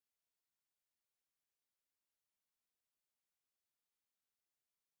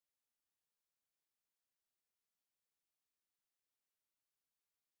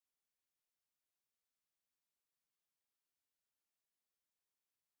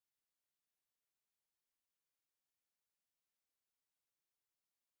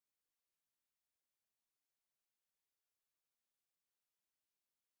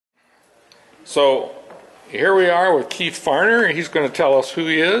So here we are with Keith Farner. He's going to tell us who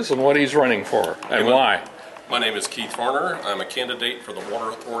he is and what he's running for and why. My name is Keith Farner. I'm a candidate for the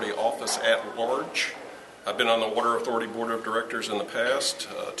Water Authority office at large. I've been on the Water Authority Board of Directors in the past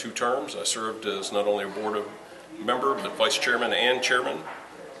 2 terms. I served as not only a board member, but vice chairman and chairman.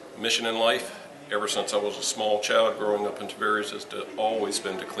 Mission in life, ever since I was a small child growing up in Tiberias, has always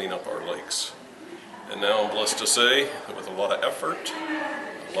been to clean up our lakes. And now I'm blessed to say, with a lot of effort,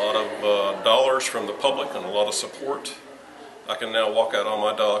 a lot of dollars from the public and a lot of support, I can now walk out on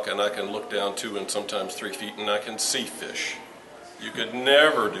my dock and I can look down 2 and sometimes 3 feet and I can see fish. You could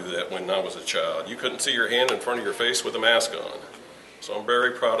never do that when I was a child. You couldn't see your hand in front of your face with a mask on. So I'm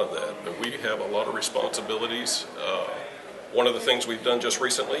very proud of that. But we have a lot of responsibilities. One of the things we've done just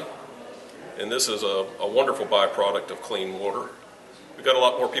recently, and this is a wonderful byproduct of clean water, we've got a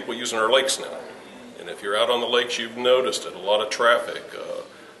lot more people using our lakes now. And if you're out on the lakes, you've noticed it, a lot of traffic.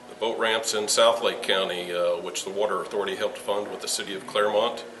 The boat ramps in South Lake County, which the Water Authority helped fund with the city of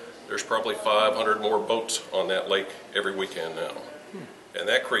Claremont, there's probably 500 more boats on that lake every weekend now. And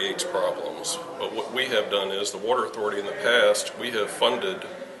that creates problems. But what we have done is, the Water Authority in the past, we have funded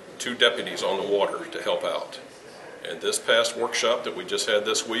 2 deputies on the water to help out. And this past workshop that we just had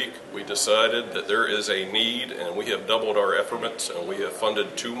this week, we decided that there is a need, and we have doubled our efforts, and we have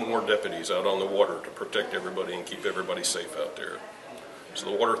funded 2 more deputies out on the water to protect everybody and keep everybody safe out there. So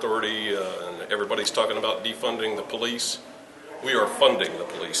the Water Authority, and everybody's talking about defunding the police. We are funding the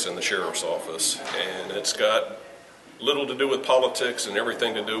police and the sheriff's office, and it's got little to do with politics and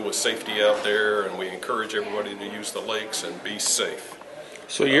everything to do with safety out there, and we encourage everybody to use the lakes and be safe.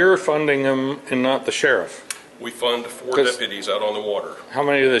 So you're funding them and not the sheriff? We fund 4 deputies out on the water. How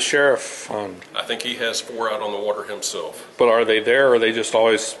many does the sheriff fund? I think he has 4 out on the water himself. But are they there, or are they just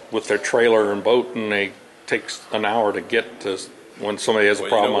always with their trailer and boat, and they takes an hour to get to when somebody has a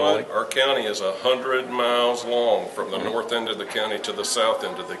problem on the lake? Our county is 100 miles long from the north end of the county to the south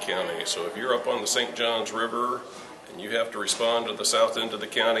end of the county. So if you're up on the St. Johns River and you have to respond to the south end of the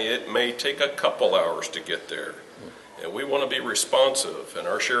county, it may take a couple hours to get there. And we want to be responsive, and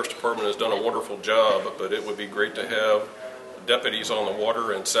our Sheriff's Department has done a wonderful job, but it would be great to have deputies on the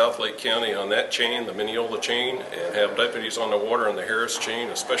water in South Lake County on that chain, the Mineola chain, and have deputies on the water on the Harris chain,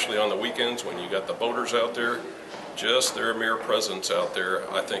 especially on the weekends when you got the boaters out there. Just their mere presence out there,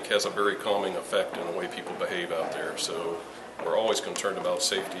 I think, has a very calming effect in the way people behave out there. So we're always concerned about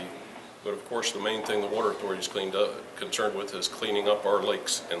safety. But of course, the main thing the Water Authority is concerned with is cleaning up our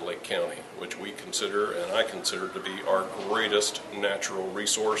lakes in Lake County, which we consider, and I consider, to be our greatest natural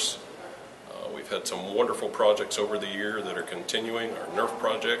resource. We've had some wonderful projects over the year that are continuing. Our NERF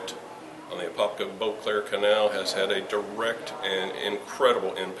project on the Apopka-Beauclair Canal has had a direct and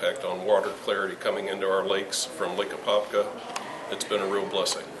incredible impact on water clarity coming into our lakes from Lake Apopka. It's been a real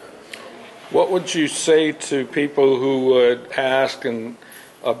blessing. What would you say to people who would ask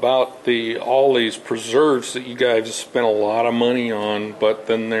about all these preserves that you guys spent a lot of money on, but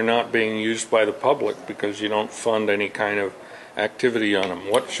then they're not being used by the public because you don't fund any kind of activity on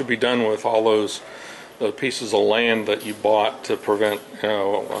them? What should be done with all those pieces of land that you bought to prevent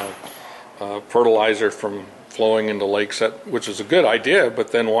fertilizer from flowing into lakes, which is a good idea,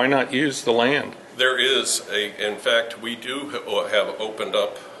 but then why not use the land? There is in fact, we do have opened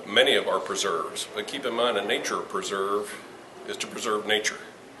up many of our preserves, but keep in mind, a nature preserve is to preserve nature.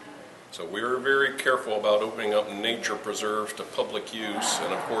 So we're very careful about opening up nature preserves to public use,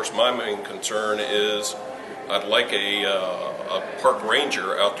 and of course my main concern is I'd like a park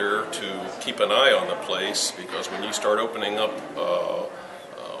ranger out there to keep an eye on the place, because when you start opening up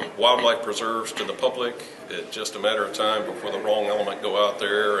wildlife preserves to the public, it's just a matter of time before the wrong element go out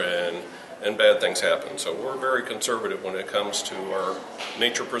there and bad things happen. So we're very conservative when it comes to our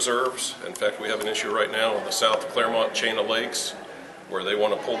nature preserves. In fact, we have an issue right now on the South Claremont chain of lakes where they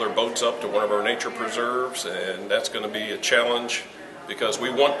want to pull their boats up to one of our nature preserves, and that's going to be a challenge because we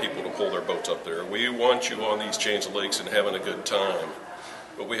want people to pull their boats up there. We want you on these chains of lakes and having a good time,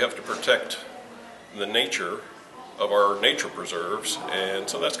 but we have to protect the nature of our nature preserves, and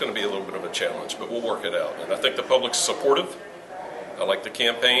so that's going to be a little bit of a challenge, but we'll work it out. And I think the public's supportive. I like the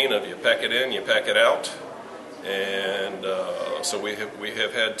campaign of you pack it in, you pack it out, and so we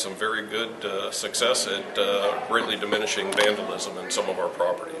have had some very good success at greatly diminishing vandalism in some of our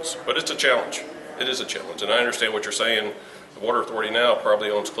properties. But it's a challenge. It is a challenge, and I understand what you're saying. The Water Authority now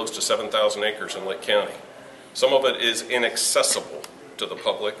probably owns close to 7,000 acres in Lake County. Some of it is inaccessible to the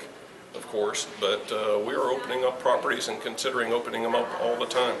public, of course, but we are opening up properties and considering opening them up all the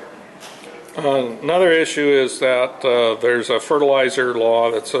time. Another issue is that there's a fertilizer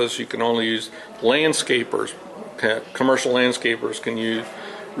law that says you can only use landscapers, commercial landscapers can use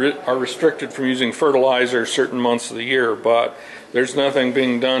are restricted from using fertilizer certain months of the year, but there's nothing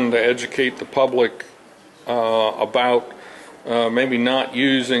being done to educate the public about maybe not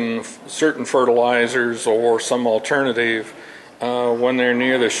using certain fertilizers or some alternative when they're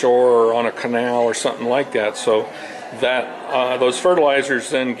near the shore or on a canal or something like that, so that those fertilizers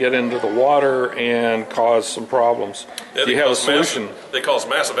then get into the water and cause some problems. Yeah, Do you have a solution? They cause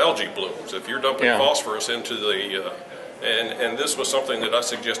massive algae blooms. If you're dumping Yeah. phosphorus into the, and this was something that I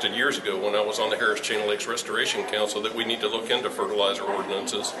suggested years ago when I was on the Harris Chain Lakes Restoration Council, that we need to look into fertilizer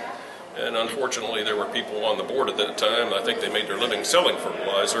ordinances. And unfortunately, there were people on the board at that time, I think they made their living selling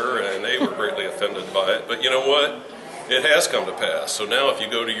fertilizer, and they were greatly offended by it. But you know what? It has come to pass. So now if you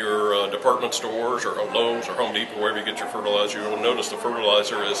go to your department stores or Lowe's or Home Depot, wherever you get your fertilizer, you'll notice the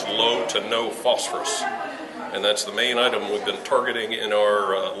fertilizer is low to no phosphorus. And that's the main item we've been targeting in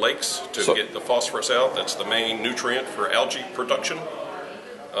our lakes to get the phosphorus out. That's the main nutrient for algae production.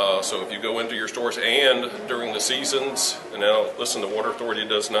 So if you go into your stores and during the seasons, and now listen, the Water Authority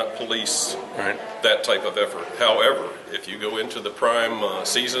does not police that type of effort. However, if you go into the prime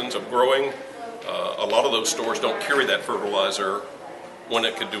seasons of growing, a lot of those stores don't carry that fertilizer when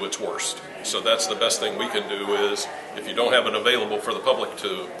it could do its worst. So that's the best thing we can do is, if you don't have it available for the public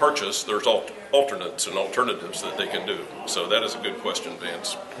to purchase, there's alternates and alternatives that they can do. So that is a good question,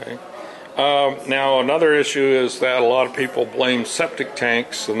 Vance. Okay. Now another issue is that a lot of people blame septic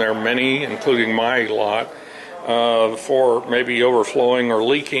tanks, and there are many, including my lot, for maybe overflowing or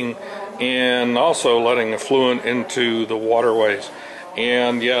leaking, and also letting effluent into the waterways.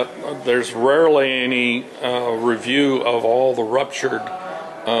 And yet there's rarely any review of all the ruptured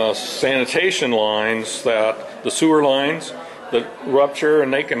sanitation lines, that the sewer lines that rupture,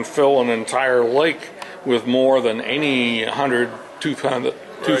 and they can fill an entire lake with more than any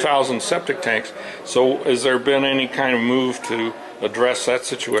 2,000 septic tanks. So has there been any kind of move to address that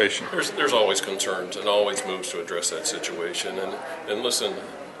situation? There's always concerns and always moves to address that situation. And listen,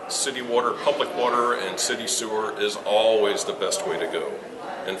 city water, public water, and city sewer is always the best way to go.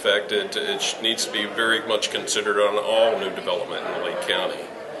 In fact, it needs to be very much considered on all new development in Lake County.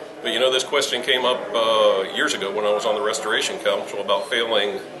 But you know, this question came up years ago when I was on the Restoration Council about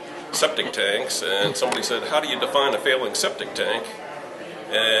failing septic tanks, and somebody said, how do you define a failing septic tank?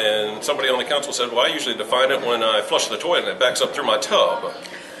 And somebody on the council said, well, I usually define it when I flush the toilet and it backs up through my tub.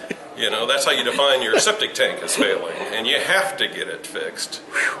 You know, that's how you define your septic tank is failing, and you have to get it fixed.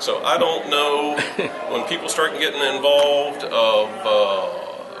 So I don't know, when people start getting involved of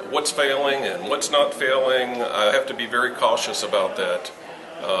what's failing and what's not failing, I have to be very cautious about that,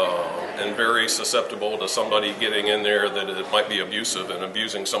 and very susceptible to somebody getting in there that it might be abusive and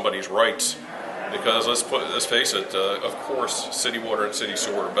abusing somebody's rights. Because let's face it, of course, city water and city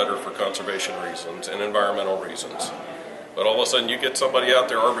sewer are better for conservation reasons and environmental reasons. But all of a sudden you get somebody out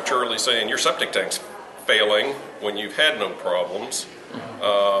there arbitrarily saying your septic tank's failing when you've had no problems.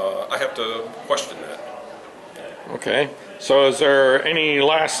 I have to question that. Okay. So is there any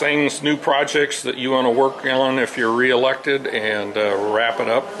last things, new projects that you want to work on if you're re-elected, and wrap it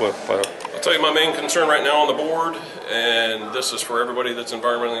up with... I'll tell you my main concern right now on the board, and this is for everybody that's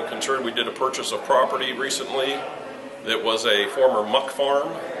environmentally concerned. We did a purchase of property recently that was a former muck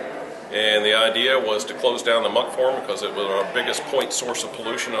farm. And the idea was to close down the muck farm because it was our biggest point source of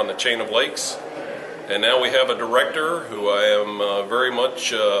pollution on the chain of lakes. And now we have a director who I am very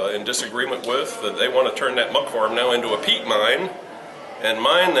much in disagreement with, that they want to turn that muck farm now into a peat mine and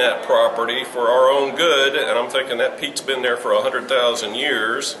mine that property for our own good. And I'm thinking that peat's been there for 100,000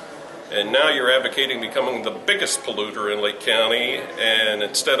 years. And now you're advocating becoming the biggest polluter in Lake County, and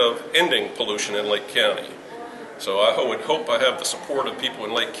instead of ending pollution in Lake County. So I would hope I have the support of people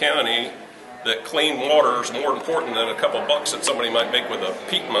in Lake County that clean water is more important than a couple bucks that somebody might make with a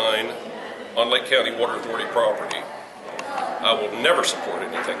peat mine on Lake County Water Authority property. I will never support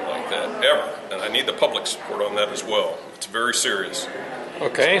anything like that, ever. And I need the public support on that as well. It's very serious.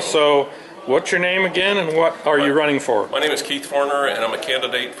 Okay, so what's your name again, and what are you running for? My name is Keith Farner, and I'm a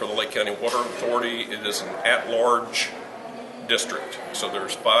candidate for the Lake County Water Authority. It is an at-large district. So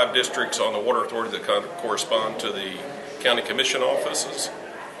there's 5 districts on the Water Authority that kind of correspond to the county commission offices,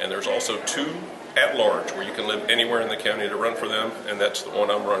 and there's also 2 at-large where you can live anywhere in the county to run for them, and that's the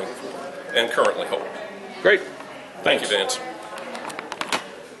one I'm running for and currently hold. Great. Thank you, Vance.